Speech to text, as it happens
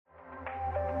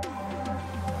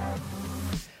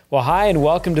Well, hi, and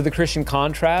welcome to the Christian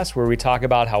Contrast, where we talk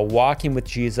about how walking with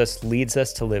Jesus leads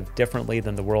us to live differently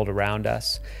than the world around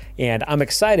us. And I'm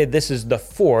excited. This is the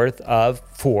fourth of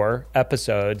 4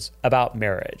 episodes about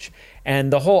marriage.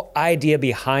 And the whole idea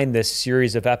behind this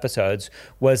series of episodes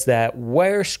was that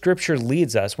where Scripture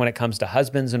leads us when it comes to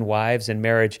husbands and wives and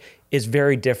marriage is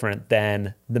very different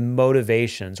than the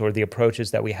motivations or the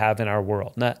approaches that we have in our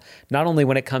world. Not only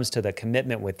when it comes to the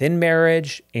commitment within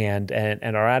marriage and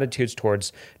our attitudes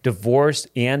towards divorce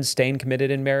and staying committed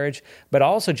in marriage, but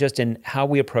also just in how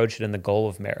we approach it in the goal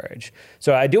of marriage.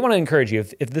 So I do want to encourage you,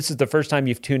 if this is the first time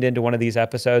you've tuned into one of these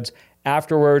episodes,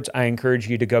 afterwards, I encourage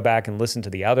you to go back and listen to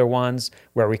the other ones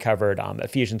where we covered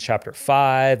Ephesians chapter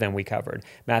 5, and we covered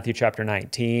Matthew chapter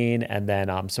 19, and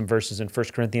then some verses in 1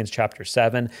 Corinthians chapter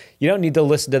 7. You don't need to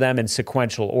listen to them in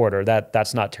sequential order.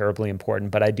 That's not terribly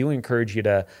important, but I do encourage you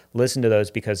to listen to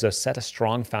those because those set a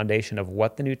strong foundation of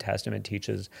what the New Testament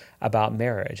teaches about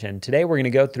marriage. And today we're going to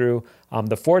go through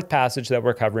the fourth passage that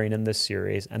we're covering in this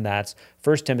series, and that's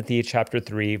 1 Timothy chapter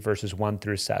 3, verses 1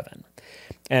 through 7.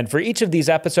 And for each of these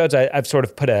episodes, I've sort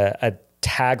of put a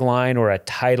tagline or a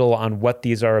title on what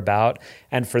these are about.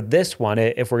 And for this one,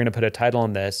 if we're going to put a title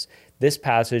on this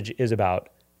passage is about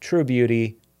true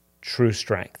beauty, true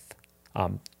strength.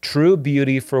 True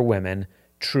beauty for women,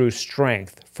 true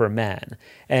strength for men.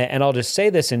 And I'll just say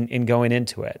this in going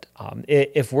into it.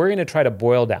 If we're going to try to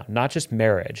boil down, not just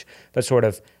marriage, but sort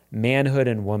of manhood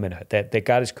and womanhood, that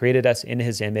God has created us in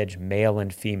his image, male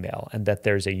and female, and that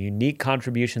there's a unique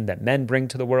contribution that men bring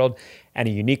to the world and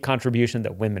a unique contribution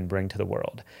that women bring to the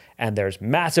world. And there's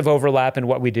massive overlap in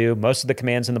what we do. Most of the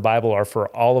commands in the Bible are for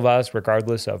all of us,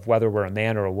 regardless of whether we're a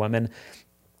man or a woman.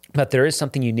 But there is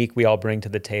something unique we all bring to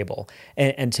the table.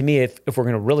 And to me, if we're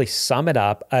going to really sum it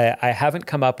up, I haven't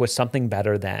come up with something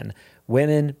better than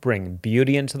women bring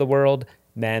beauty into the world,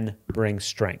 men bring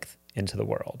strength into the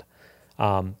world.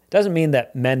 Doesn't mean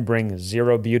that men bring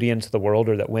zero beauty into the world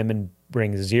or that women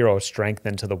bring zero strength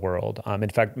into the world. In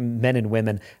fact, men and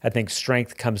women, I think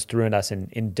strength comes through in us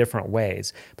in different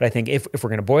ways. But I think if we're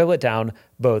going to boil it down,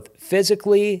 both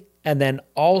physically and then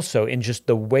also in just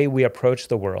the way we approach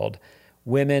the world,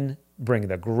 women bring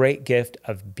the great gift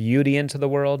of beauty into the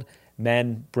world.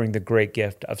 Men bring the great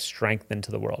gift of strength into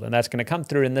the world. And that's going to come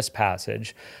through in this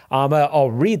passage.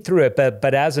 I'll read through it,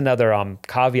 but as another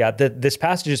caveat, this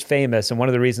passage is famous, and one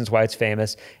of the reasons why it's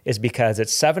famous is because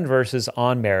it's 7 verses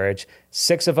on marriage,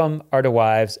 6 of them are to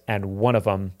wives, and 1 of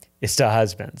them is to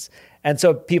husbands. And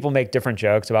so people make different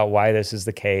jokes about why this is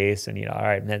the case. And, all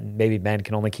right, maybe men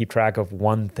can only keep track of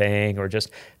one thing, or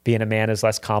just being a man is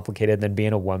less complicated than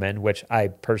being a woman, which I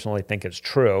personally think is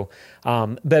true.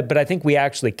 But I think we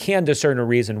actually can discern a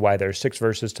reason why there's 6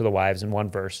 verses to the wives and 1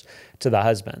 verse to the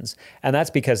husbands. And that's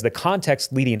because the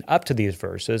context leading up to these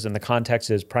verses, and the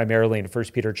context is primarily in 1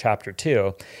 Peter chapter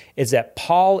 2, is that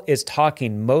Paul is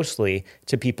talking mostly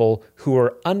to people who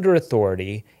are under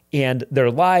authority, and their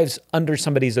lives under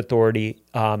somebody's authority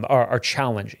are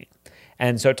challenging.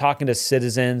 And so talking to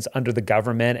citizens under the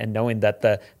government and knowing that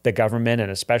the government, and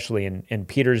especially in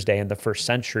Peter's day in the first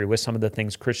century with some of the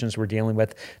things Christians were dealing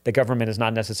with, the government is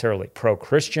not necessarily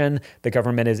pro-Christian. The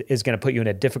government is going to put you in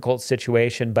a difficult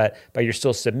situation, but you're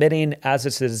still submitting as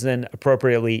a citizen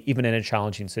appropriately, even in a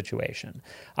challenging situation.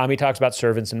 He talks about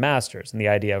servants and masters and the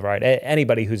idea of, right,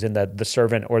 anybody who's in the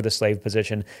servant or the slave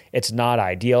position, it's not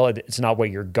ideal. It's not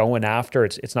what you're going after.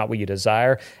 It's not what you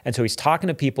desire. And so he's talking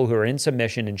to people who are in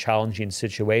submission in challenging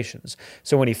situations.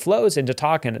 So when he flows into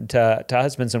talking to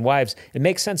husbands and wives, it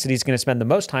makes sense that he's going to spend the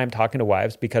most time talking to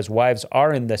wives because wives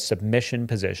are in the submission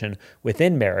position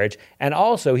within marriage. And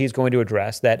also he's going to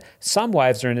address that some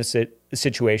wives are in a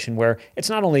situation where it's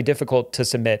not only difficult to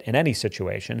submit in any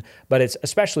situation, but it's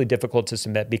especially difficult to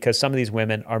submit because some of these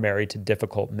women are married to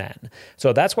difficult men.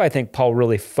 So that's why I think Paul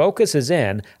really focuses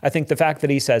in. I think the fact that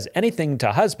he says anything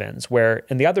to husbands, where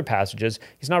in the other passages,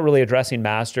 he's not really addressing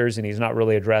masters and he's not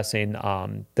really addressing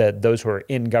those who are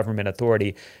in government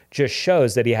authority, just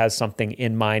shows that he has something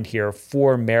in mind here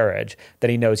for marriage, that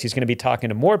he knows he's going to be talking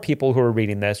to more people who are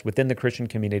reading this within the Christian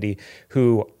community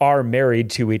who are married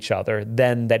to each other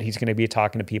than that he's going to be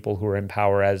talking to people who are in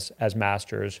power as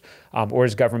masters or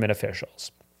as government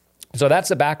officials. So that's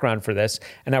the background for this,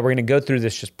 and now we're going to go through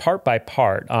this just part by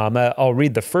part. I'll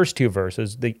read the first 2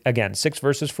 verses. Again, 6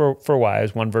 verses for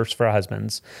wives, 1 verse for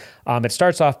husbands. It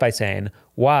starts off by saying,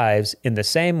 "Wives, in the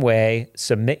same way,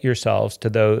 submit yourselves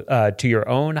to your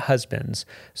own husbands,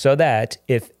 so that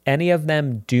if any of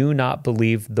them do not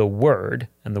believe the word,"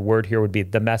 and the word here would be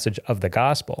the message of the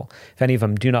gospel, "if any of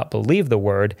them do not believe the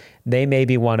word, they may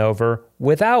be won over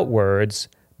without words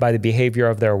by the behavior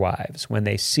of their wives, when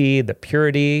they see the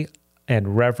purity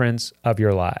and reverence of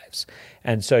your lives.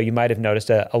 And so you might have noticed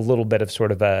a little bit of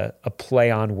sort of a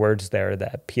play on words there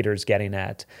that Peter's getting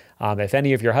at. If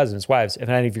any of your husbands, wives, if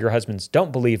any of your husbands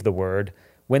don't believe the word,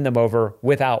 win them over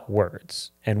without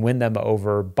words and win them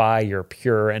over by your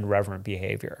pure and reverent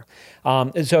behavior.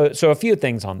 So a few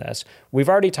things on this. We've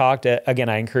already talked, again,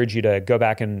 I encourage you to go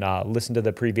back and listen to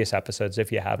the previous episodes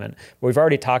if you haven't. We've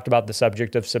already talked about the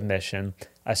subject of submission,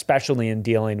 especially in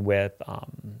dealing with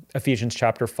Ephesians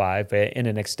chapter 5 in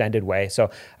an extended way.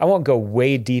 So I won't go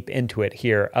way deep into it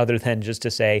here other than just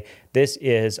to say this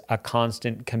is a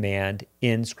constant command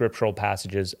in scriptural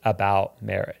passages about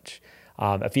marriage.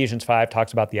 Ephesians 5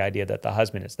 talks about the idea that the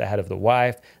husband is the head of the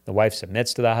wife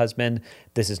submits to the husband.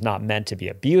 This is not meant to be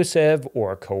abusive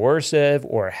or coercive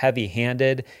or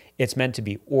heavy-handed. It's meant to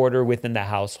be order within the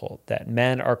household, that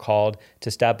men are called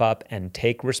to step up and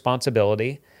take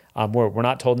responsibility. We're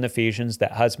not told in Ephesians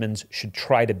that husbands should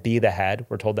try to be the head.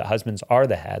 We're told that husbands are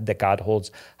the head, that God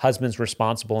holds husbands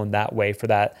responsible in that way for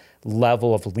that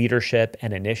level of leadership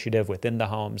and initiative within the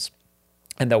homes,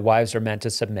 and that wives are meant to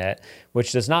submit,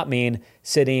 which does not mean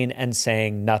sitting and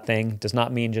saying nothing, does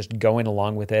not mean just going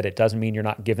along with it. It doesn't mean you're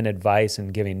not giving advice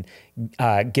and giving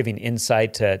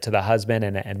insight to the husband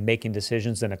and making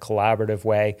decisions in a collaborative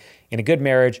way. In a good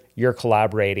marriage, you're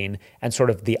collaborating, and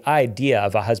sort of the idea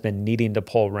of a husband needing to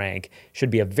pull rank should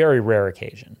be a very rare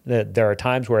occasion. There are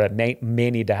times where it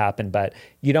may need to happen, but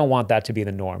you don't want that to be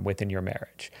the norm within your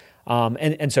marriage.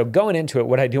 And so going into it,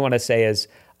 what I do want to say is,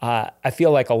 I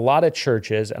feel like a lot of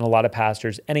churches and a lot of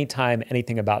pastors, anytime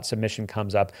anything about submission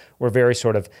comes up, we're very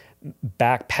sort of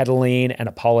backpedaling and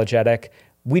apologetic.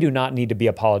 We do not need to be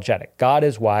apologetic. God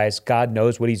is wise. God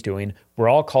knows what he's doing. We're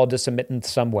all called to submit in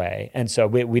some way. And so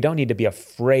we don't need to be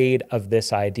afraid of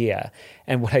this idea.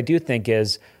 And what I do think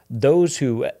is those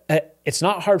who, it's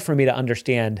not hard for me to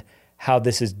understand how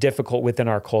this is difficult within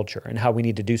our culture and how we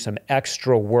need to do some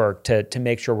extra work to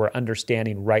make sure we're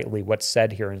understanding rightly what's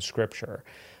said here in Scripture.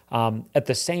 At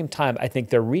the same time, I think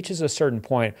there reaches a certain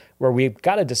point where we've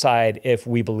got to decide if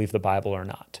we believe the Bible or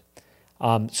not.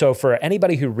 So for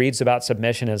anybody who reads about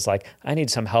submission is like, I need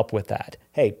some help with that.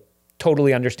 Hey,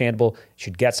 totally understandable. You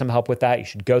should get some help with that. You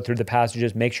should go through the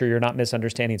passages, make sure you're not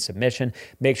misunderstanding submission,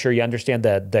 make sure you understand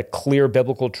the clear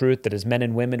biblical truth that as men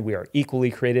and women, we are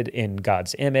equally created in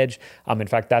God's image. In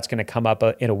fact, that's going to come up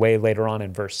in a way later on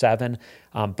in verse 7.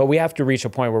 But we have to reach a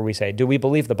point where we say, do we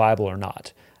believe the Bible or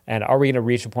not? And are we going to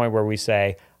reach a point where we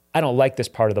say, I don't like this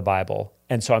part of the Bible,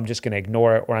 and so I'm just going to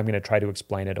ignore it, or I'm going to try to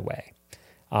explain it away?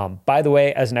 By the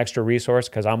way, as an extra resource,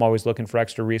 because I'm always looking for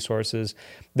extra resources,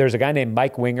 there's a guy named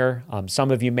Mike Winger.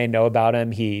 Some of you may know about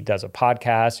him. He does a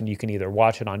podcast, and you can either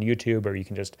watch it on YouTube or you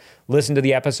can just listen to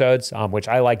the episodes, which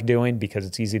I like doing because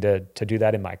it's easy to do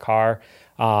that in my car.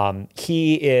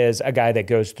 He is a guy that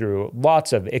goes through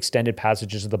lots of extended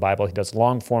passages of the Bible. He does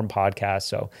long form podcasts.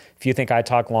 So if you think I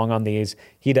talk long on these,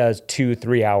 he does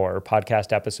 2-3 hour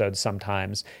podcast episodes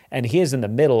sometimes. And he is in the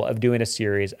middle of doing a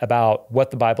series about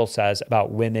what the Bible says about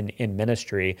women in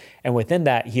ministry. And within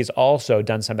that, he's also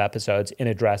done some episodes in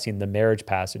addressing the marriage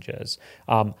passages.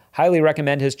 Highly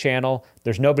recommend his channel.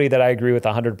 There's nobody that I agree with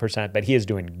 100%, but he is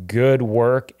doing good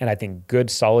work, and I think good,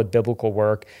 solid biblical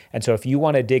work. And so if you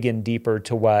want to dig in deeper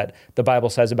to what the Bible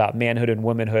says about manhood and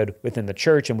womanhood within the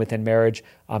church and within marriage,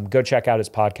 go check out his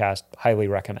podcast. Highly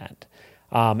recommend.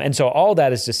 And so all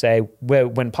that is to say,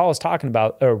 when Paul is talking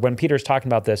about, or when Peter's talking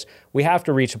about this, we have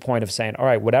to reach a point of saying, all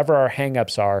right, whatever our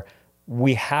hangups are,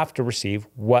 we have to receive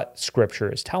what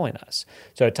Scripture is telling us.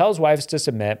 So it tells wives to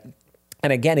submit.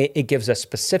 And again, it gives a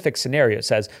specific scenario. It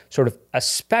says sort of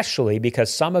especially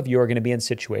because some of you are going to be in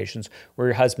situations where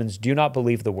your husbands do not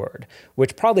believe the word,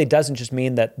 which probably doesn't just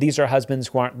mean that these are husbands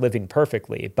who aren't living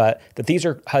perfectly, but that these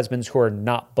are husbands who are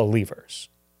not believers.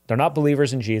 They're not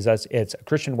believers in Jesus. It's a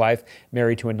Christian wife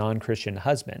married to a non-Christian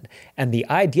husband. And the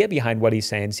idea behind what he's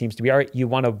saying seems to be, all right, you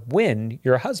want to win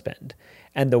your husband.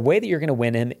 And the way that you're going to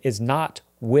win him is not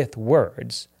with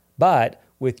words, but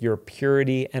with your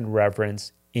purity and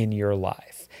reverence in your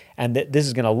life. And this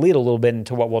is going to lead a little bit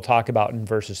into what we'll talk about in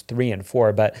verses 3 and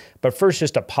 4. But first,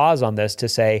 just to pause on this to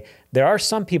say, there are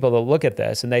some people that look at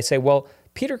this and they say, well,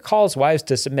 Peter calls wives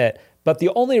to submit, but the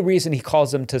only reason he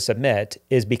calls them to submit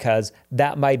is because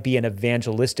that might be an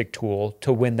evangelistic tool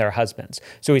to win their husbands.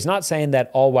 So he's not saying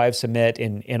that all wives submit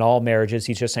in all marriages.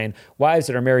 He's just saying wives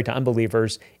that are married to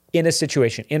unbelievers in a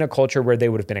situation, in a culture where they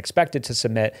would have been expected to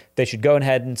submit, they should go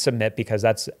ahead and submit because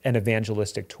that's an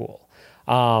evangelistic tool.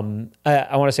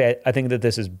 I want to say I think that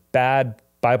this is bad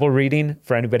Bible reading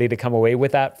for anybody to come away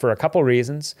with that for a couple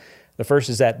reasons. The first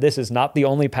is that this is not the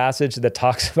only passage that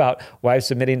talks about wives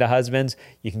submitting to husbands.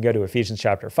 You can go to Ephesians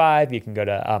chapter 5. You can go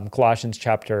to Colossians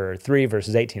chapter 3,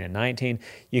 verses 18 and 19.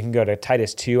 You can go to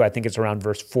Titus 2. I think it's around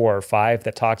verse 4 or 5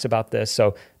 that talks about this.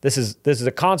 So this is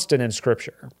a constant in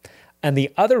Scripture. And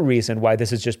the other reason why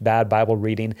this is just bad Bible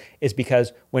reading is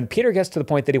because when Peter gets to the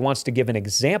point that he wants to give an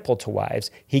example to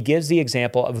wives, he gives the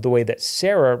example of the way that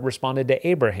Sarah responded to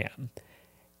Abraham.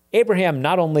 Abraham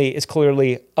not only is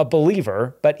clearly a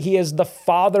believer, but he is the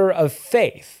father of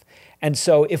faith. And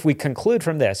so if we conclude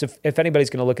from this, if anybody's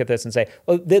going to look at this and say,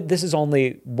 well, this is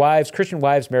only wives, Christian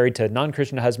wives married to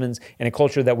non-Christian husbands in a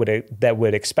culture that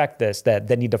would expect this, that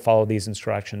need to follow these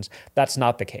instructions, that's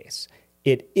not the case.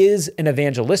 It is an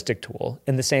evangelistic tool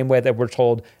in the same way that we're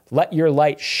told, let your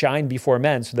light shine before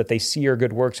men so that they see your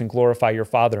good works and glorify your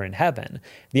Father in heaven.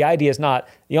 The idea is not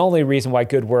the only reason why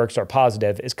good works are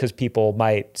positive is because people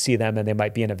might see them and they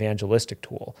might be an evangelistic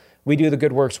tool. We do the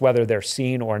good works whether they're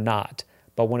seen or not,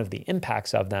 but one of the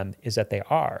impacts of them is that they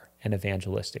are an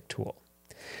evangelistic tool.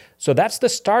 So that's the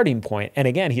starting point. And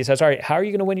again, he says, all right, how are you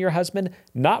going to win your husband?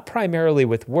 Not primarily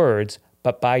with words,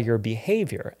 but by your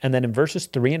behavior. And then in verses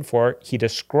 3 and 4, he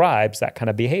describes that kind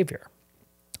of behavior.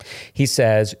 He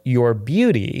says, your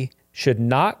beauty should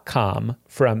not come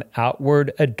from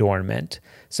outward adornment,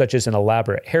 such as an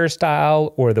elaborate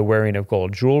hairstyle or the wearing of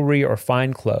gold jewelry or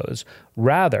fine clothes.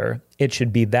 Rather, it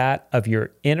should be that of your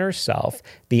inner self,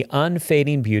 the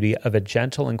unfading beauty of a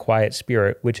gentle and quiet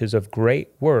spirit, which is of great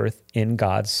worth in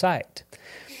God's sight.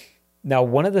 Now,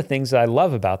 one of the things that I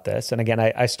love about this, and again,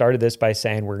 I started this by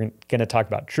saying we're going to talk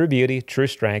about true beauty, true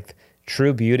strength,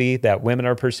 true beauty that women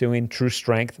are pursuing, true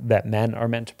strength that men are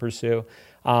meant to pursue.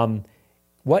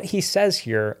 What he says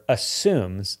here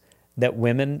assumes that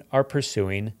women are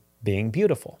pursuing being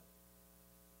beautiful.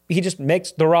 He just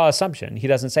makes the raw assumption. He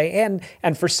doesn't say,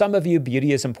 and for some of you,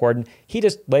 beauty is important. He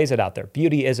just lays it out there.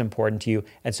 Beauty is important to you,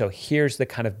 and so here's the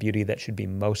kind of beauty that should be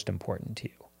most important to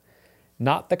you.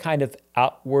 Not the kind of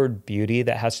outward beauty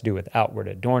that has to do with outward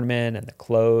adornment and the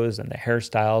clothes and the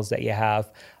hairstyles that you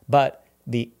have, but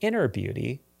the inner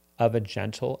beauty of a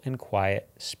gentle and quiet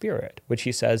spirit, which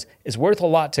he says is worth a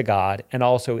lot to God and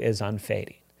also is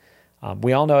unfading.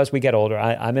 We all know as we get older,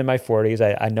 I'm in my 40s,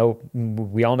 I know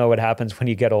we all know what happens when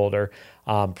you get older.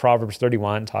 Proverbs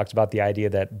 31 talks about the idea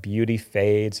that beauty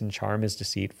fades and charm is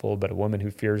deceitful, but a woman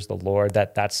who fears the Lord,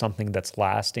 that's something that's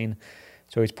lasting.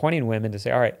 So he's pointing women to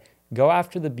say, all right, go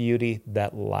after the beauty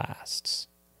that lasts.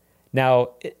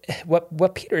 Now,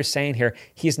 what Peter is saying here,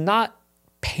 he's not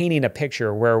painting a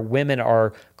picture where women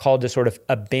are called to sort of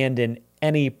abandon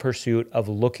any pursuit of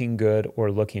looking good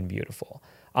or looking beautiful.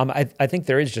 I think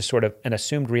there is just sort of an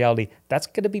assumed reality that's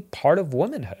going to be part of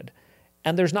womanhood,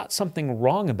 and there's not something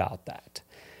wrong about that.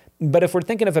 But if we're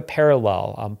thinking of a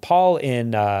parallel, Paul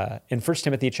in 1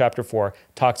 Timothy chapter 4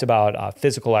 talks about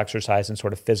physical exercise and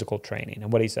sort of physical training.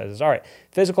 And what he says is, all right,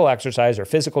 physical exercise or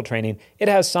physical training, it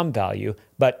has some value,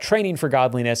 but training for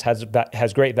godliness has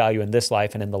great value in this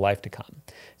life and in the life to come.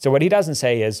 So what he doesn't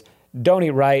say is, don't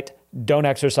eat right, don't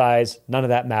exercise, none of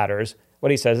that matters.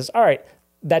 What he says is, all right,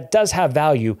 that does have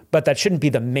value, but that shouldn't be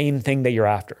the main thing that you're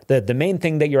after. The main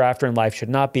thing that you're after in life should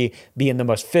not be being the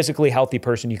most physically healthy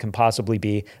person you can possibly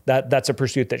be. That's a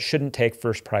pursuit that shouldn't take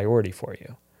first priority for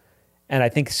you. And I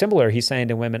think similar, he's saying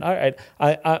to women, all right,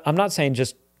 I'm not saying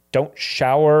just don't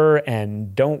shower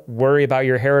and don't worry about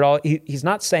your hair at all. He's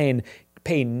not saying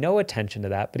pay no attention to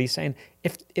that, but he's saying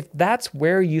if that's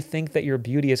where you think that your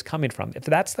beauty is coming from, if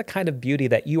that's the kind of beauty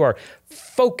that you are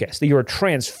focused, that you are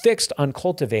transfixed on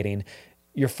cultivating,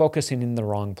 you're focusing in the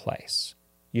wrong place.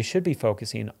 You should be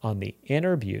focusing on the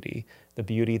inner beauty, the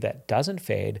beauty that doesn't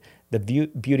fade, the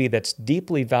beauty that's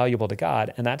deeply valuable to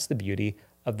God, and that's the beauty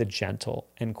of the gentle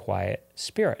and quiet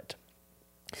spirit.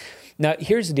 Now,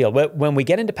 here's the deal. When we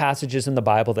get into passages in the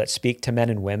Bible that speak to men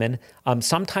and women,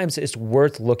 sometimes it's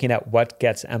worth looking at what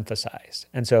gets emphasized.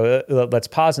 And so let's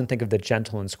pause and think of the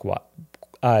gentle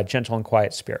and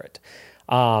quiet spirit.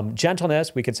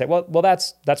 Gentleness, we could say, well,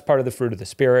 that's part of the fruit of the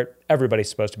Spirit. Everybody's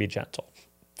supposed to be gentle.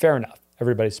 Fair enough.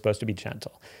 Everybody's supposed to be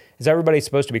gentle. Is everybody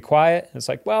supposed to be quiet? And it's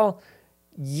like, well,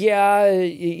 yeah,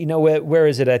 where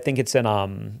is it? I think it's in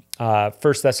 1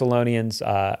 Thessalonians,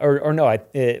 I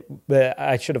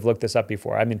should have looked this up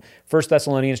before. I mean, 1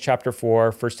 Thessalonians chapter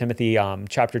 4, 1 Timothy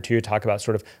chapter 2 talk about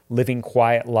sort of living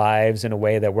quiet lives in a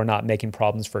way that we're not making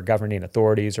problems for governing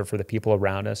authorities or for the people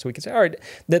around us. So we can say, all right,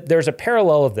 there's a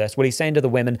parallel of this. What he's saying to the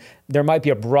women, there might be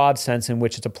a broad sense in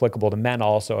which it's applicable to men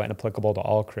also and applicable to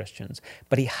all Christians.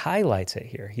 But he highlights it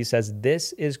here. He says,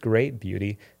 this is great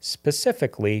beauty,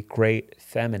 specifically great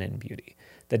feminine beauty,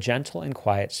 the gentle and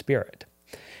quiet spirit.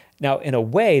 Now, in a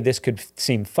way, this could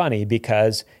seem funny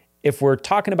because if we're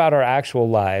talking about our actual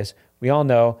lives, we all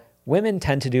know women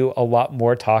tend to do a lot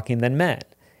more talking than men.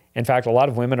 In fact, a lot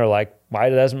of women are like, why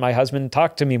doesn't my husband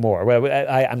talk to me more? Well,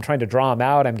 I'm trying to draw him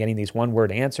out. I'm getting these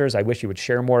one-word answers. I wish he would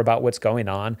share more about what's going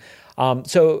on.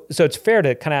 So it's fair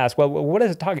to kind of ask, well, what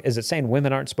is it talking? Is it saying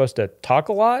women aren't supposed to talk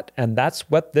a lot? And that's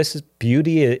what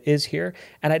beauty is here?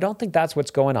 And I don't think that's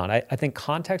what's going on. I think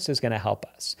context is going to help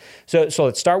us. So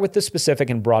let's start with the specific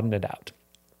and broaden it out.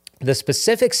 The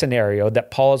specific scenario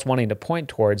that Paul is wanting to point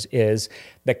towards is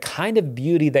the kind of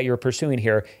beauty that you're pursuing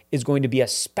here is going to be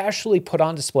especially put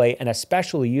on display and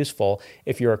especially useful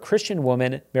if you're a Christian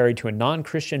woman married to a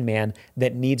non-Christian man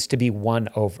that needs to be won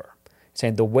over.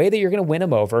 Saying the way that you're going to win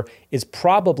him over is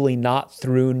probably not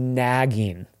through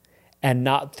nagging and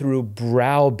not through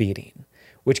browbeating,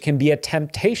 which can be a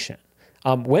temptation.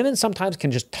 Women sometimes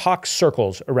can just talk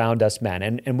circles around us men,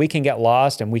 and we can get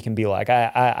lost and we can be like,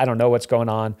 I don't know what's going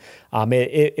on.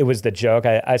 It was the joke.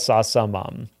 I saw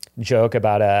some joke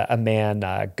about a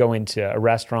man going to a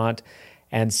restaurant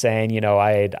and saying,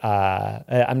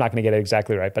 I'm not going to get it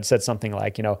exactly right, but said something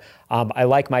like, I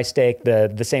like my steak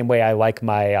the same way I like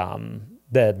my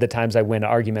the times I win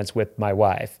arguments with my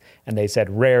wife. And they said,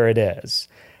 rare it is.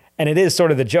 And it is sort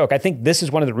of the joke. I think this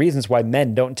is one of the reasons why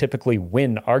men don't typically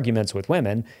win arguments with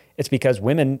women. It's because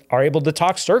women are able to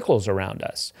talk circles around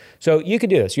us. So you could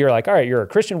do this. You're like, all right, you're a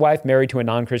Christian wife married to a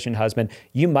non-Christian husband.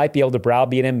 You might be able to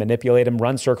browbeat him, manipulate him,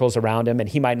 run circles around him, and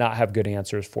he might not have good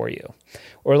answers for you.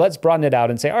 Or let's broaden it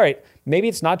out and say, all right, maybe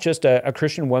it's not just a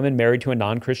Christian woman married to a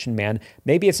non-Christian man.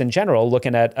 Maybe it's in general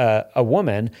looking at a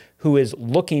woman who is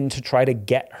looking to try to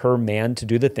get her man to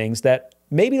do the things that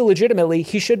maybe legitimately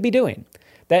he should be doing.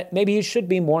 That maybe he should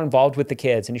be more involved with the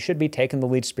kids and he should be taking the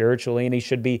lead spiritually and he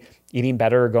should be eating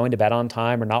better or going to bed on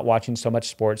time or not watching so much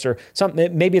sports or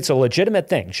something. Maybe it's a legitimate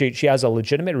thing. She has a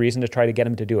legitimate reason to try to get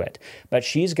him to do it. But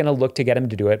she's going to look to get him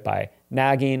to do it by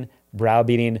nagging,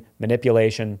 browbeating,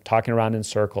 manipulation, talking around in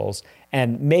circles,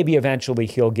 and maybe eventually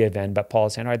he'll give in. But Paul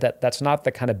is saying, all right, that's not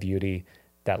the kind of beauty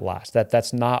that lasts.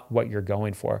 That's not what you're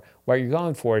going for. What you're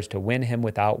going for is to win him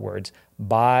without words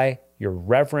by your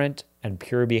reverent and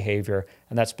pure behavior,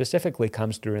 and that specifically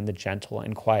comes through in the gentle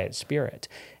and quiet spirit.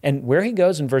 And where he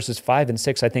goes in verses 5 and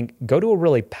 6, I think, go to a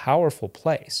really powerful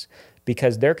place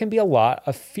because there can be a lot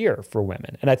of fear for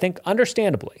women. And I think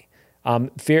understandably,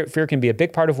 fear can be a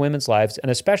big part of women's lives, and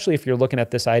especially if you're looking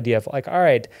at this idea of like, all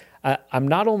right, I'm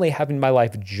not only having my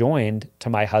life joined to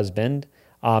my husband,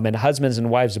 and husbands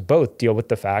and wives both deal with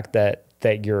the fact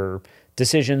that your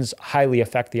decisions highly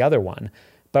affect the other one.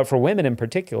 But for women in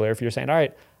particular, if you're saying, all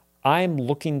right, I'm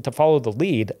looking to follow the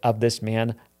lead of this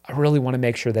man, I really want to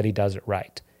make sure that he does it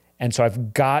right. And so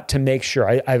I've got to make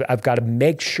sure, I've got to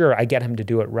make sure I get him to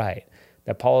do it right.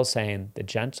 That Paul is saying the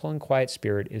gentle and quiet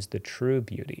spirit is the true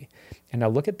beauty. And now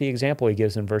look at the example he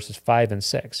gives in verses 5 and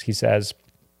 6. He says,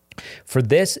 for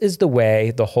this is the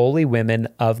way the holy women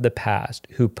of the past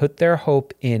who put their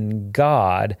hope in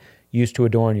God used to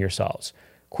adorn yourselves.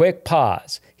 Quick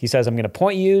pause. He says, I'm going to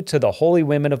point you to the holy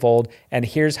women of old, and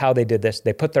here's how they did this.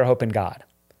 They put their hope in God.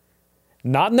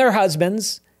 Not in their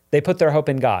husbands. They put their hope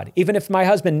in God. Even if my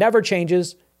husband never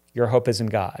changes, your hope is in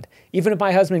God. Even if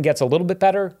my husband gets a little bit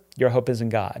better, your hope is in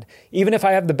God. Even if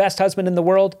I have the best husband in the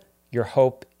world, your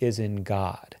hope is in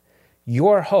God.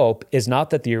 Your hope is not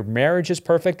that your marriage is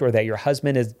perfect or that your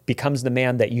husband becomes the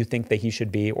man that you think that he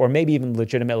should be, or maybe even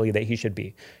legitimately that he should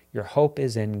be. Your hope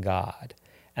is in God.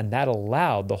 And that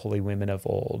allowed the holy women of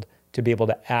old to be able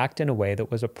to act in a way that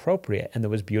was appropriate and that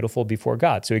was beautiful before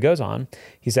God. So he goes on,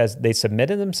 he says, they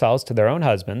submitted themselves to their own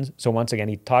husbands. So once again,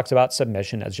 he talks about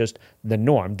submission as just the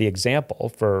norm, the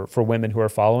example for women who are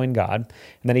following God.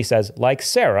 And then he says, like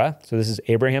Sarah, so this is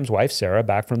Abraham's wife, Sarah,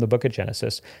 back from the book of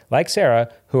Genesis, like Sarah,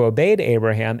 who obeyed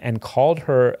Abraham and called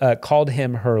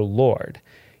him her Lord.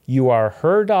 You are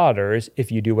her daughters if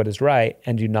you do what is right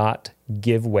and do not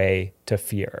give way to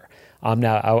fear.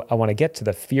 Now, I want to get to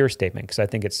the fear statement because I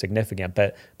think it's significant,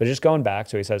 but just going back,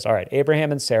 so he says, all right,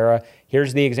 Abraham and Sarah,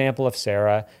 here's the example of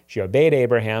Sarah. She obeyed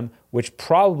Abraham, which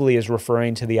probably is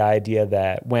referring to the idea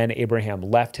that when Abraham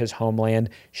left his homeland,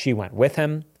 she went with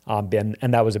him. And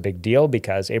that was a big deal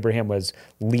because Abraham was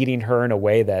leading her in a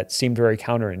way that seemed very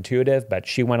counterintuitive, but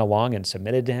she went along and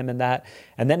submitted to him in that.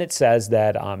 And then it says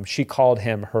that she called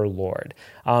him her Lord.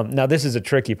 Now, this is a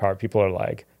tricky part. People are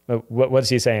like, what's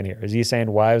he saying here? Is he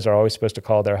saying wives are always supposed to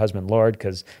call their husband Lord?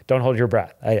 Because don't hold your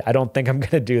breath. I don't think I'm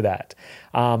going to do that.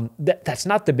 That's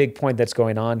not the big point that's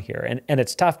going on here. And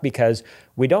it's tough because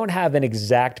we don't have an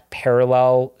exact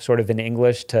parallel sort of in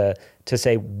English to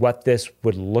say what this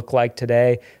would look like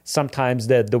today. Sometimes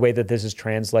the way that this is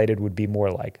translated would be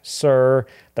more like sir,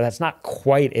 but that's not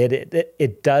quite it.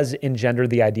 It does engender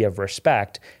the idea of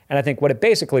respect. And I think what it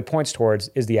basically points towards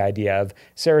is the idea of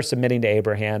Sarah submitting to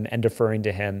Abraham and deferring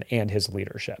to him and his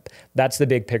leadership. That's the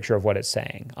big picture of what it's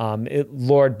saying.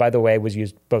 Lord, by the way, was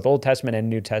used both Old Testament and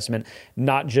New Testament,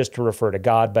 not just to refer to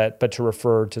God, but to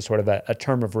refer to sort of a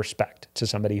term of respect to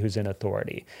somebody who's in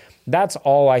authority. That's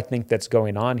all I think that's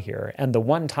going on here. And the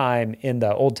one time in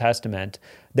the Old Testament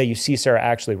that you see Sarah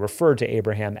actually refer to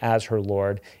Abraham as her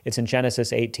Lord, it's in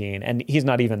Genesis 18, and he's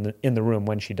not even in the room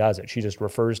when she does it. She just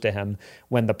refers to him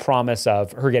when the promise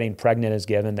of her getting pregnant is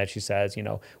given, that she says,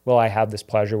 will I have this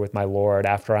pleasure with my Lord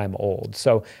after I'm old?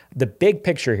 So the big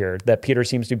picture here that Peter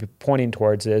seems to be pointing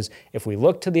towards is if we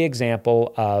look to the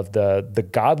example of the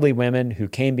godly women who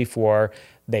came before,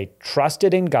 they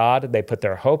trusted in God, they put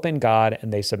their hope in God,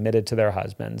 and they submitted to their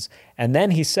husbands. And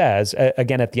then he says,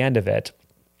 again at the end of it,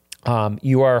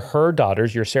 you are her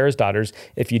daughters, you're Sarah's daughters,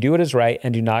 if you do what is right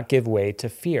and do not give way to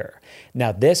fear.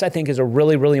 Now, this I think is a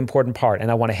really, really important part,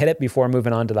 and I want to hit it before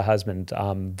moving on to the husband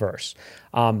verse.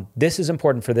 This is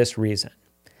important for this reason.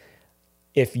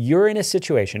 If you're in a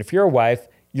situation, if you're a wife,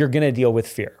 you're going to deal with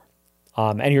fear.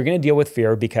 And you're going to deal with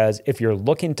fear because if you're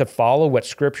looking to follow what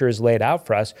Scripture has laid out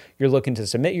for us, you're looking to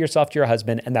submit yourself to your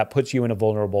husband, and that puts you in a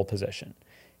vulnerable position.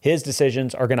 His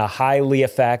decisions are going to highly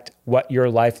affect what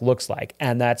your life looks like,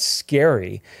 and that's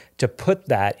scary to put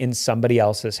that in somebody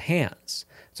else's hands.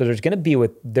 So there's going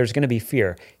to be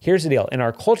fear. Here's the deal. In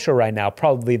our culture right now,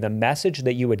 probably the message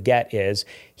that you would get is,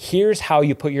 here's how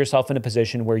you put yourself in a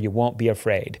position where you won't be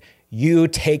afraid. You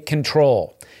take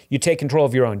control. You take control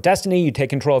of your own destiny. You take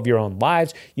control of your own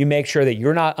lives. You make sure that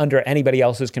you're not under anybody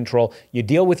else's control. You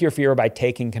deal with your fear by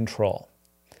taking control.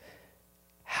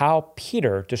 How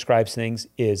Peter describes things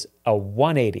is a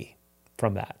 180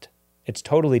 from that. It's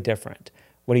totally different.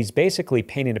 What he's basically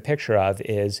painting a picture of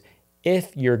is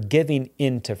if you're giving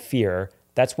into fear,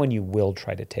 that's when you will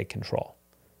try to take control.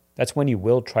 That's when you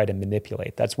will try to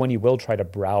manipulate. That's when you will try to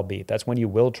browbeat. That's when you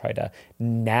will try to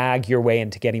nag your way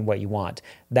into getting what you want.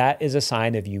 That is a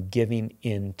sign of you giving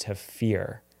into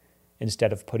fear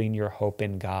instead of putting your hope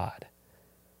in God.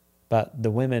 But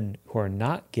the women who are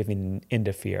not giving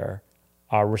into fear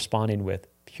are responding with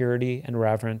purity and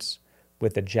reverence,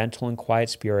 with a gentle and quiet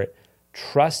spirit,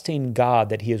 trusting God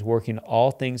that He is working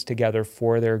all things together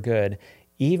for their good,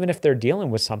 even if they're dealing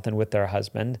with something with their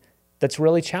husband that's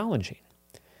really challenging.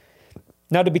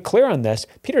 Now, to be clear on this,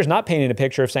 Peter's not painting a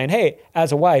picture of saying, hey,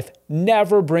 as a wife,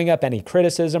 never bring up any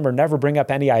criticism or never bring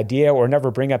up any idea or never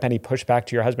bring up any pushback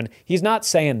to your husband. He's not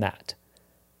saying that.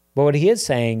 But what he is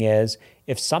saying is,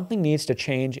 if something needs to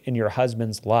change in your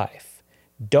husband's life,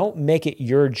 don't make it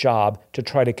your job to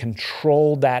try to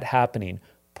control that happening.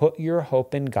 Put your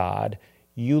hope in God.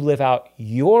 You live out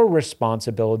your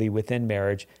responsibility within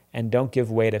marriage and don't give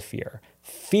way to fear.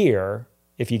 Fear,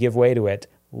 if you give way to it,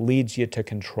 leads you to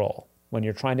control. When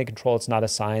you're trying to control, it's not a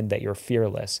sign that you're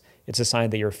fearless. It's a sign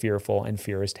that you're fearful and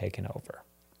fear is taken over.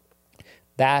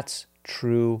 That's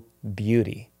true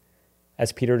beauty,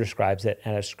 as Peter describes it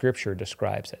and as Scripture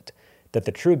describes it. That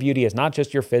the true beauty is not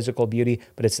just your physical beauty,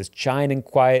 but it's this gentle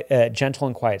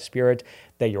and quiet spirit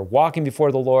that you're walking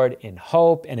before the Lord in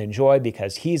hope and in joy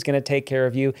because He's going to take care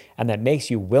of you, and that makes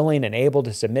you willing and able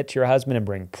to submit to your husband and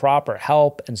bring proper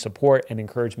help and support and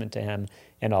encouragement to him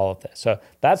in all of this. So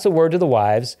that's the word to the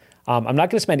wives. I'm not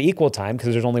going to spend equal time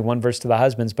because there's only one verse to the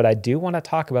husbands, but I do want to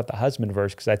talk about the husband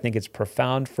verse because I think it's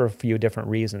profound for a few different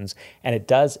reasons, and it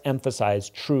does emphasize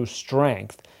true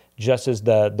strength, just as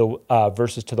the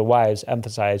verses to the wives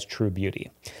emphasize true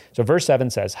beauty. So verse 7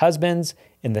 says, husbands,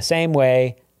 in the same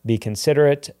way, be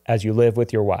considerate as you live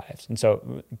with your wives. And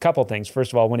so a couple things.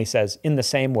 First of all, when he says in the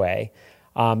same way,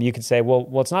 you could say, well,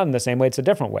 it's not in the same way, it's a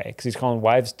different way, because he's calling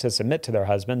wives to submit to their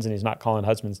husbands, and he's not calling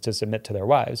husbands to submit to their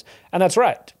wives. And that's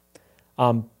right.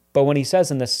 But when he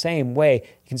says in the same way,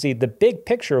 you can see the big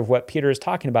picture of what Peter is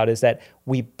talking about is that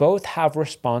we both have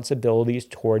responsibilities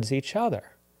towards each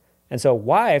other. And so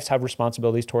wives have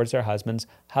responsibilities towards their husbands.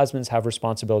 Husbands have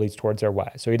responsibilities towards their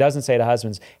wives. So he doesn't say to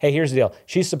husbands, hey, here's the deal.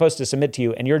 She's supposed to submit to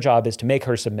you, and your job is to make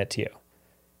her submit to you.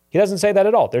 He doesn't say that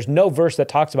at all. There's no verse that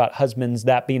talks about husbands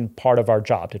that being part of our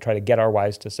job, to try to get our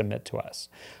wives to submit to us.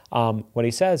 What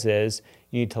he says is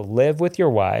you need to live with your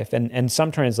wife, and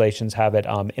some translations have it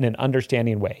in an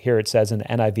understanding way. Here it says in the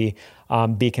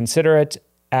NIV, be considerate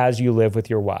as you live with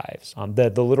your wives.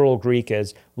 The literal Greek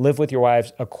is live with your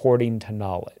wives according to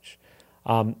knowledge.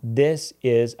 This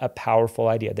is a powerful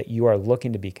idea that you are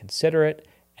looking to be considerate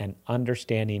and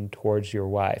understanding towards your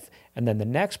wife. And then the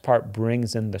next part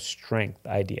brings in the strength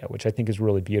idea, which I think is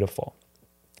really beautiful.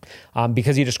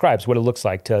 Because he describes what it looks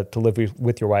like to live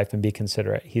with your wife and be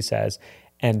considerate. He says,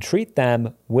 and treat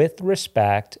them with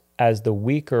respect as the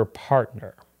weaker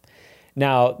partner.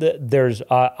 Now, there's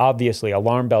obviously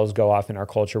alarm bells go off in our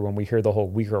culture when we hear the whole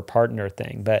weaker partner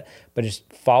thing, but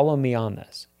just follow me on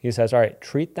this. He says, all right,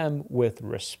 treat them with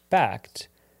respect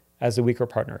as the weaker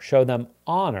partner. Show them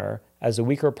honor as the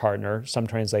weaker partner. Some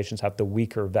translations have the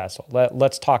weaker vessel.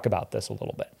 Let's talk about this a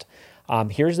little bit.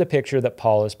 Here's the picture that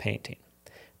Paul is painting.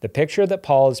 The picture that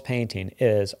Paul is painting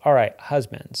is, all right,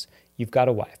 husbands, you've got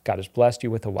a wife. God has blessed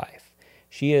you with a wife.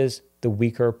 She is the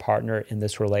weaker partner in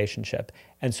this relationship.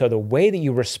 And so the way that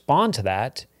you respond to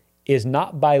that is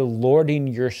not by lording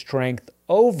your strength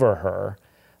over her,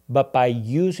 but by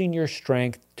using your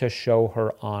strength to show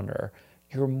her honor.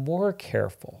 You're more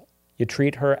careful. You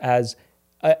treat her as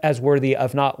worthy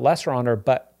of not lesser honor,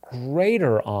 but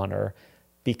greater honor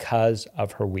because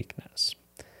of her weakness.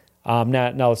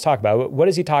 Now let's talk about it. What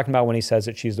is he talking about when he says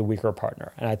that she's the weaker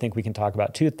partner? And I think we can talk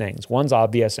about two things. One's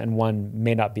obvious and one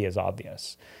may not be as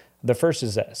obvious. The first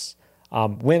is this.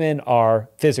 Women are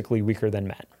physically weaker than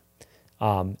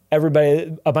men.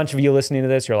 Everybody, a bunch of you listening to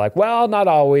this, you're like, well, not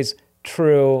always.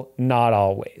 True, not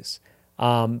always.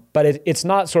 But it's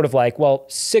not sort of like, well,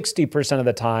 60% of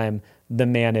the time, the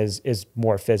man is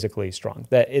more physically strong.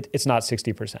 That it's not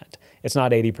 60%. It's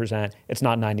not 80%. It's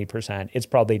not 90%. It's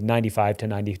probably 95 to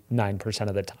 99%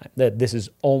 of the time. That this is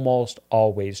almost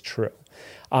always true.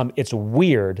 It's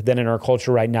weird that in our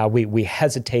culture right now, we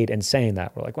hesitate in saying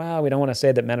that. We're like, well, we don't want to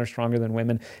say that men are stronger than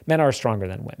women. Men are stronger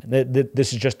than women.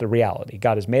 This is just the reality.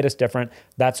 God has made us different.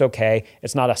 That's okay.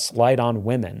 It's not a slight on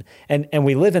women. And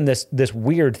we live in this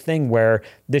weird thing where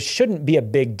this shouldn't be a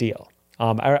big deal.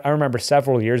 I remember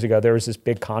several years ago, there was this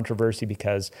big controversy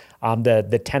because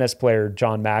the tennis player,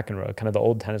 John McEnroe, kind of the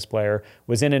old tennis player,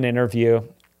 was in an interview.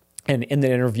 And in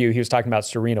the interview, he was talking about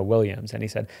Serena Williams. And he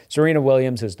said, Serena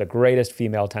Williams is the greatest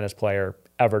female tennis player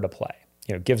ever to play.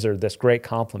 You know, gives her this great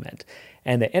compliment.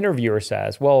 And the interviewer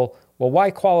says, well, why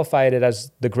qualify it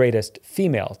as the greatest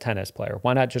female tennis player?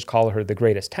 Why not just call her the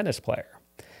greatest tennis player?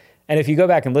 And if you go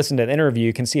back and listen to the interview,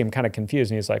 you can see him kind of confused.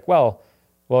 And he's like, well,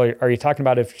 are you talking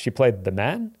about if she played the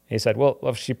men? And he said, well,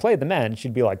 if she played the men,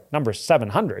 she'd be like number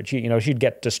 700. She'd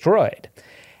get destroyed.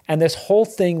 And this whole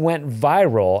thing went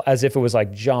viral as if it was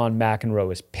like John McEnroe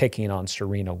was picking on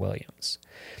Serena Williams.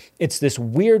 It's this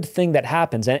weird thing that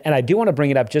happens. And I do want to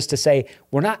bring it up just to say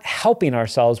we're not helping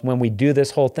ourselves when we do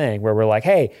this whole thing where we're like,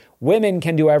 hey, women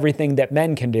can do everything that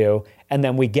men can do. And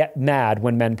then we get mad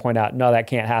when men point out, no, that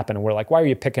can't happen. And we're like, why are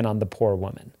you picking on the poor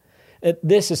woman?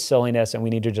 This is silliness, and we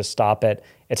need to just stop it.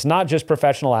 It's not just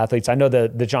professional athletes. I know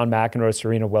the John McEnroe,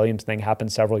 Serena Williams thing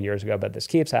happened several years ago, but this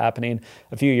keeps happening.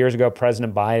 A few years ago,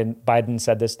 President Biden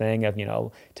said this thing of,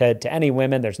 to any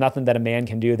women, there's nothing that a man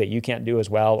can do that you can't do as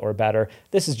well or better.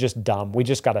 This is just dumb. We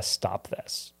just got to stop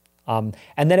this. And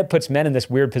then it puts men in this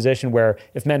weird position where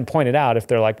if men point it out, if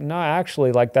they're like, no,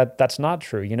 actually, like that's not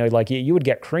true. You would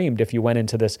get creamed if you went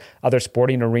into this other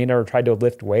sporting arena or tried to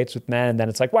lift weights with men. And then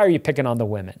it's like, why are you picking on the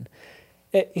women?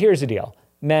 Here's the deal.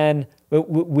 Men,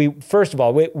 we first of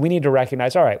all, we need to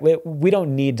recognize, all right, we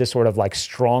don't need to sort of like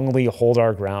strongly hold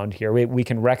our ground here. We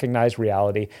can recognize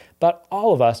reality, but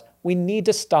all of us, we need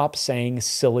to stop saying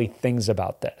silly things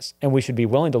about this. And we should be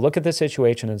willing to look at the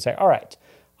situation and say, all right,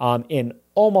 in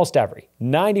almost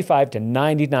 95 to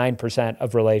 99%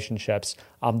 of relationships,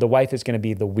 the wife is going to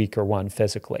be the weaker one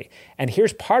physically. And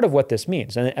here's part of what this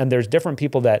means. And there's different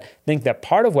people that think that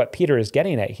part of what Peter is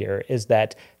getting at here is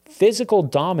that physical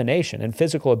domination and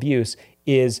physical abuse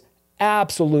is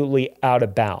absolutely out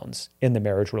of bounds in the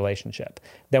marriage relationship.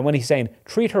 That when he's saying,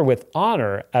 treat her with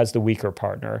honor as the weaker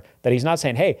partner, that he's not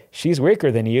saying, hey, she's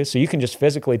weaker than you, so you can just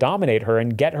physically dominate her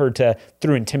and get her to,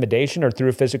 through intimidation or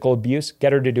through physical abuse,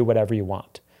 get her to do whatever you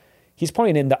want. He's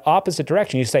pointing in the opposite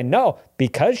direction. You say, no,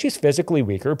 because she's physically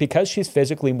weaker, because she's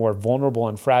physically more vulnerable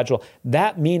and fragile,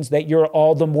 that means that you're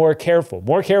all the more careful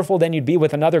than you'd be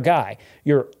with another guy.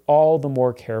 You're all the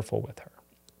more careful with her.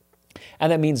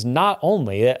 And that means not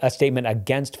only a statement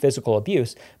against physical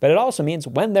abuse, but it also means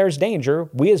when there's danger,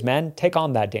 we as men take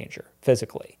on that danger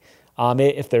physically.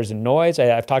 If there's a noise,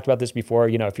 I've talked about this before,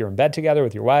 if you're in bed together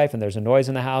with your wife and there's a noise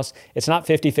in the house, it's not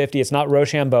 50-50, it's not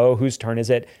Rochambeau, whose turn is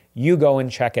it? You go and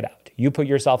check it out. You put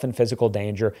yourself in physical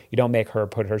danger. You don't make her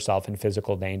put herself in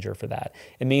physical danger for that.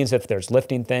 It means if there's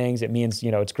lifting things, it means,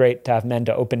 it's great to have men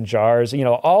to open jars,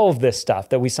 all of this stuff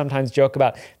that we sometimes joke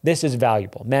about. This is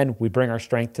valuable. Men, we bring our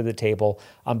strength to the table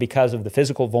because of the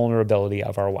physical vulnerability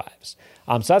of our wives.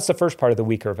 So that's the first part of the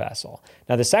weaker vessel.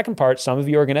 Now, the second part, some of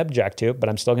you are going to object to, but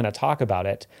I'm still going to talk about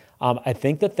it. I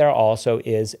think that there also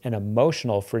is an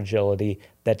emotional fragility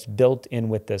that's built in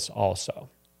with this also.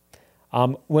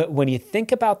 When you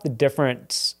think about the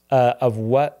difference of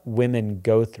what women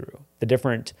go through, the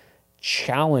different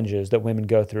challenges that women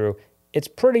go through, it's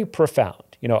pretty profound.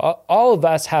 All of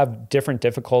us have different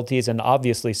difficulties, and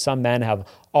obviously some men have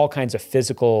all kinds of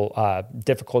physical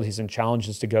difficulties and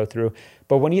challenges to go through.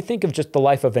 But when you think of just the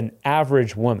life of an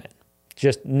average woman,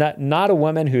 just not a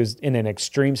woman who's in an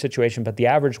extreme situation, but the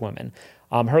average woman,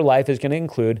 her life is going to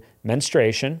include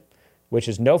menstruation, which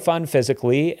is no fun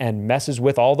physically and messes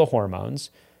with all the hormones.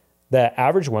 The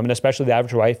average woman, especially the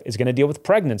average wife, is going to deal with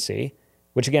pregnancy,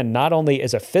 which again, not only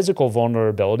is a physical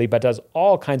vulnerability, but does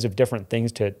all kinds of different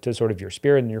things to sort of your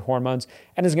spirit and your hormones,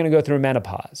 and is going to go through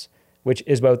menopause, which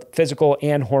is both physical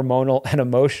and hormonal and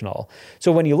emotional.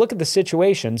 So when you look at the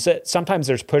situations, sometimes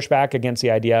there's pushback against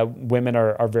the idea women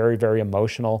are very, very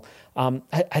emotional.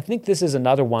 I think this is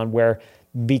another one where,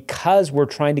 because we're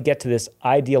trying to get to this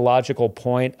ideological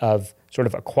point of sort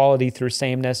of equality through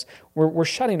sameness, we're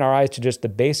shutting our eyes to just the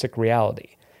basic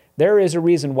reality. There is a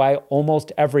reason why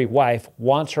almost every wife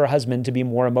wants her husband to be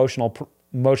more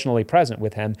emotionally present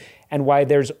with him, and why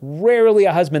there's rarely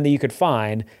a husband that you could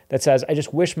find that says, I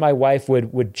just wish my wife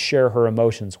would share her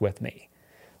emotions with me.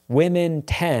 Women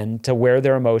tend to wear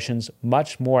their emotions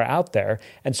much more out there,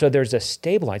 and so there's a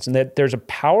stabilizing, that there's a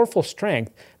powerful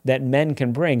strength that men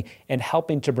can bring in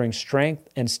helping to bring strength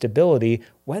and stability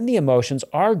when the emotions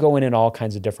are going in all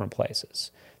kinds of different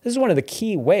places. This is one of the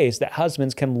key ways that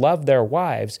husbands can love their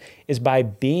wives, is by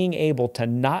being able to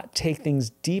not take things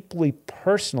deeply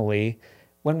personally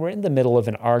when we're in the middle of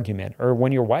an argument or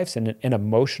when your wife's in an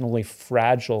emotionally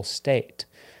fragile state.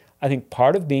 I think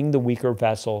part of being the weaker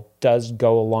vessel does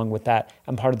go along with that.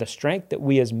 And part of the strength that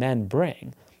we as men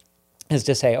bring is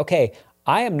to say, okay,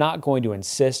 I am not going to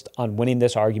insist on winning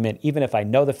this argument, even if I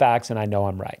know the facts and I know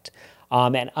I'm right.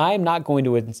 And I'm not going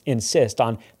to insist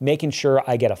on making sure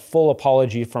I get a full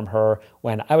apology from her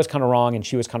when I was kind of wrong and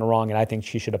she was kind of wrong and I think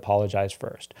she should apologize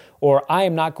first. Or I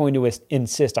am not going to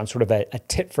insist on sort of a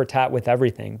tit for tat with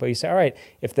everything. But you say, all right,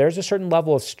 if there's a certain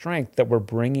level of strength that we're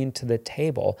bringing to the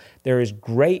table, there is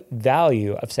great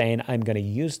value of saying, I'm going to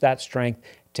use that strength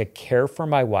to care for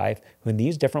my wife, who in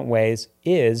these different ways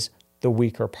is the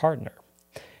weaker partner.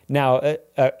 Now,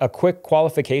 a quick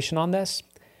qualification on this.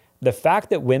 The fact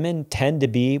that women tend to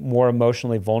be more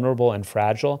emotionally vulnerable and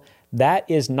fragile, that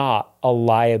is not a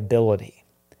liability.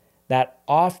 That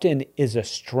often is a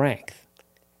strength.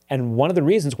 And one of the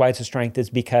reasons why it's a strength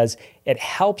is because it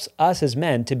helps us as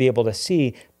men to be able to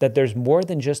see that there's more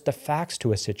than just the facts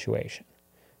to a situation.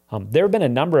 There have been a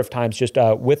number of times just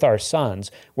with our sons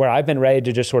where I've been ready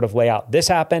to just sort of lay out, this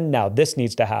happened, now this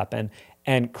needs to happen.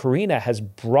 And Karina has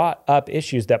brought up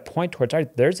issues that point towards, all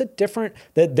right, there's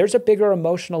a bigger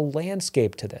emotional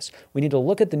landscape to this. We need to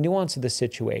look at the nuance of the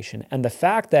situation. And the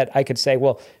fact that I could say,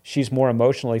 well, she's more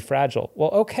emotionally fragile. Well,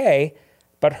 okay,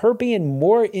 but her being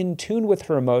more in tune with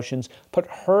her emotions put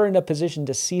her in a position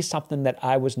to see something that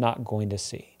I was not going to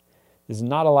see. This is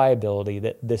not a liability,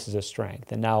 that this is a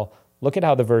strength. And now look at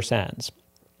how the verse ends.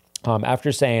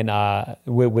 After saying,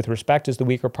 with respect as the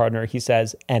weaker partner, he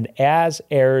says, and as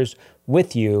heirs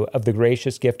with you of the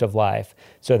gracious gift of life,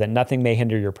 so that nothing may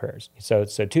hinder your prayers. So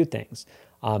two things.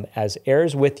 As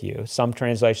heirs with you, some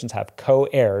translations have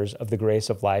co-heirs of the grace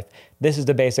of life. This is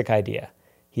the basic idea.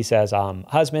 He says,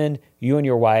 husband, you and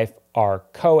your wife are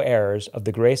co-heirs of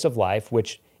the grace of life,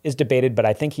 which is debated, but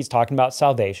I think he's talking about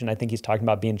salvation. I think he's talking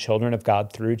about being children of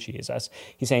God through Jesus.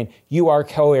 He's saying you are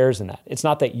co-heirs in that. It's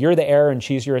not that you're the heir and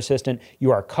she's your assistant.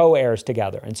 You are co-heirs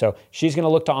together. And so she's going to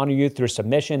look to honor you through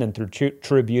submission and through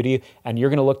true beauty, and you're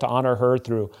going to look to honor her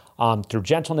through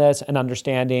gentleness and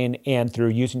understanding and through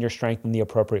using your strength in the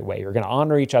appropriate way. You're going to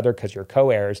honor each other because you're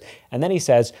co-heirs. And then he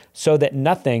says, so that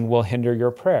nothing will hinder your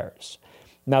prayers.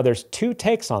 Now, there's two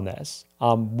takes on this.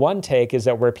 One take is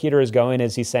that where Peter is going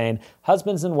is he's saying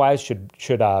husbands and wives should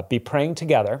be praying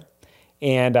together,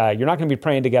 and you're not going to be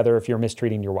praying together if you're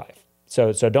mistreating your wife.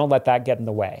 So don't let that get in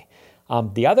the way.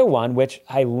 The other one, which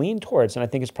I lean towards, and I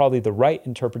think is probably the right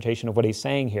interpretation of what he's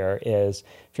saying here, is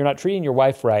if you're not treating your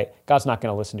wife right, God's not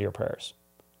going to listen to your prayers.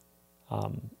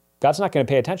 God's not going to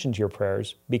pay attention to your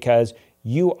prayers because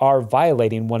you are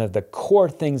violating one of the core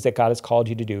things that God has called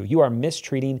you to do. You are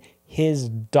mistreating his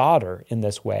daughter in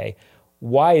this way.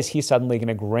 Why is he suddenly going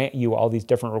to grant you all these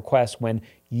different requests when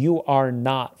you are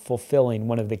not fulfilling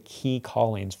one of the key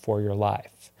callings for your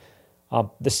life?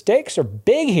 The stakes are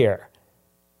big here.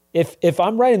 If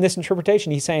I'm right in this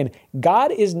interpretation, he's saying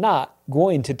God is not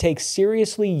going to take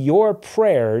seriously your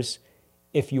prayers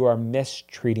if you are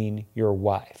mistreating your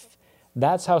wife.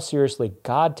 That's how seriously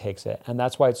God takes it. And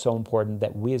that's why it's so important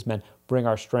that we as men bring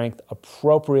our strength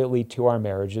appropriately to our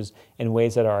marriages in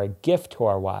ways that are a gift to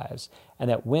our wives, and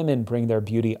that women bring their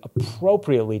beauty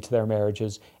appropriately to their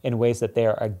marriages in ways that they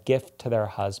are a gift to their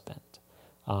husband.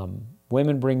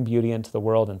 Women bring beauty into the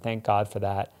world, and thank God for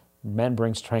that. Men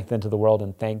bring strength into the world,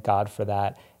 and thank God for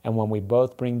that. And when we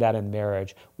both bring that in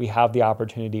marriage, we have the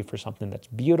opportunity for something that's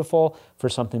beautiful, for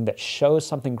something that shows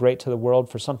something great to the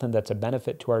world, for something that's a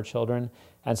benefit to our children,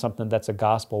 and something that's a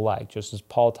gospel-like, just as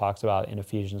Paul talks about in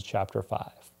Ephesians chapter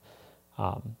 5.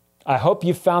 I hope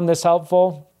you found this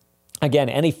helpful. Again,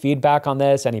 any feedback on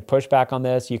this, any pushback on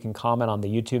this, you can comment on the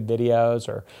YouTube videos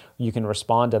or you can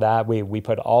respond to that. We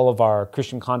put all of our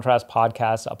Christian Contrast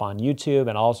podcasts up on YouTube,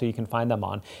 and also you can find them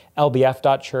on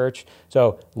lbf.church.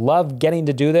 So love getting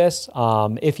to do this.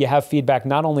 If you have feedback,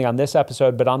 not only on this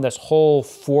episode, but on this whole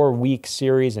 4-week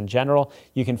series in general,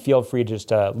 you can feel free just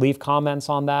to leave comments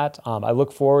on that. I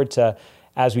look forward to,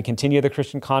 as we continue the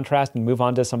Christian Contrast and move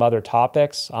on to some other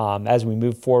topics, as we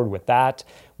move forward with that.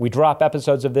 We drop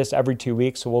episodes of this every 2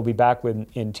 weeks, so we'll be back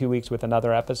in 2 weeks with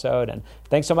another episode. And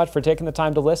thanks so much for taking the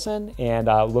time to listen, and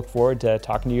look forward to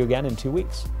talking to you again in 2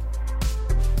 weeks.